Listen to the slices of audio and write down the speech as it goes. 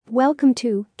Welcome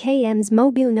to KM's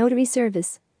Mobile Notary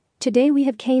Service. Today we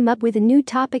have came up with a new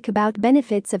topic about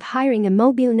benefits of hiring a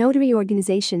mobile notary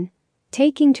organization.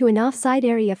 Taking to an off-site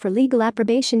area for legal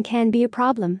approbation can be a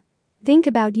problem. Think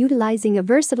about utilizing a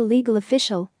versatile legal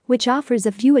official, which offers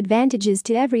a few advantages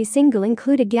to every single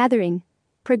included gathering.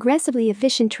 Progressively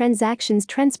efficient transactions.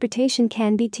 Transportation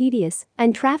can be tedious,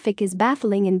 and traffic is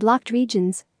baffling in blocked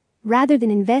regions. Rather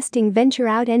than investing venture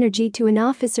out energy to an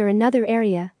office or another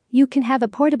area, you can have a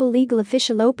portable legal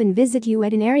official open visit you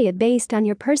at an area based on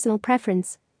your personal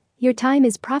preference. Your time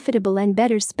is profitable and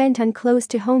better spent on close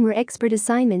to home or expert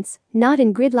assignments, not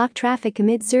in gridlock traffic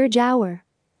amid surge hour.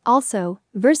 Also,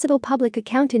 versatile public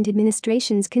accountant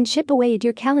administrations can chip away at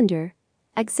your calendar.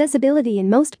 Accessibility. In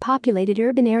most populated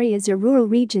urban areas or rural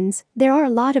regions, there are a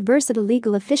lot of versatile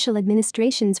legal official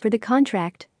administrations for the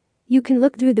contract. You can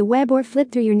look through the web or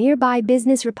flip through your nearby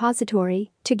business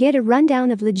repository to get a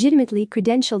rundown of legitimately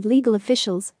credentialed legal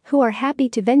officials who are happy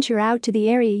to venture out to the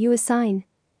area you assign.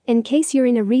 In case you're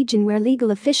in a region where legal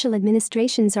official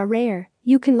administrations are rare,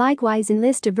 you can likewise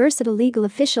enlist a versatile legal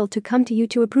official to come to you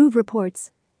to approve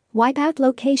reports. Wipe out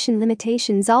location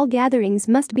limitations. All gatherings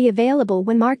must be available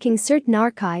when marking certain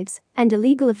archives, and a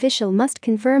legal official must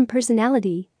confirm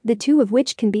personality, the two of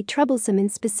which can be troublesome in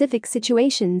specific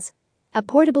situations. A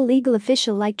portable legal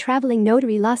official like Traveling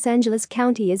Notary Los Angeles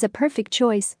County is a perfect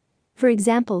choice. For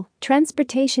example,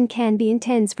 transportation can be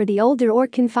intense for the older or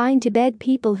confined to bed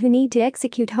people who need to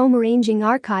execute home arranging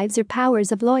archives or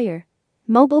powers of lawyer.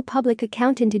 Mobile public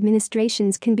accountant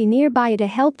administrations can be nearby at a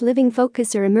helped living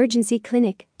focus or emergency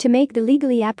clinic to make the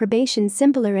legally approbation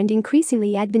simpler and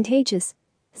increasingly advantageous.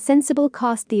 Sensible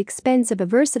cost. The expense of a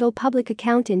versatile public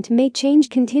accountant may change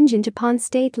contingent upon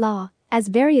state law, as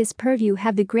various purview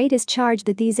have the greatest charge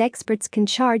that these experts can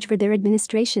charge for their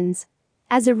administrations.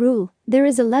 As a rule, there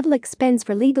is a level expense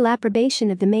for legal approbation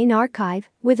of the main archive,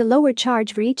 with a lower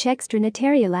charge for each extra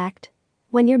notarial act.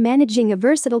 When you're managing a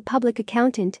versatile public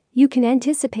accountant, you can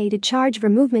anticipate a charge for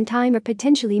movement time or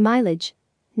potentially mileage.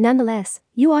 Nonetheless,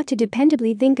 you ought to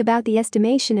dependably think about the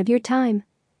estimation of your time.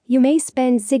 You may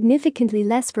spend significantly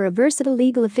less for a versatile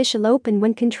legal official open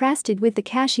when contrasted with the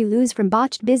cash you lose from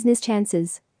botched business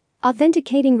chances.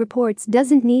 Authenticating reports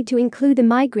doesn't need to include the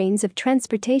migraines of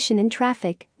transportation and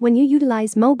traffic when you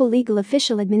utilize mobile legal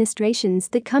official administrations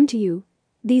that come to you.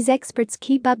 These experts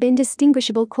keep up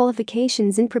indistinguishable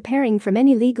qualifications in preparing from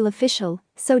any legal official,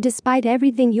 so despite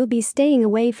everything you'll be staying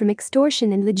away from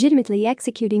extortion and legitimately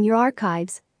executing your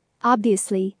archives.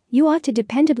 Obviously, you ought to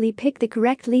dependably pick the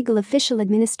correct legal official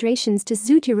administrations to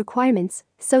suit your requirements,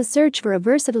 so search for a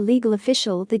versatile legal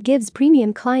official that gives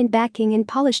premium client backing and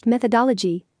polished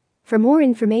methodology. For more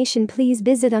information, please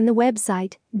visit on the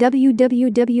website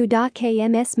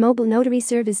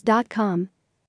www.kmsmobilenotaryservice.com.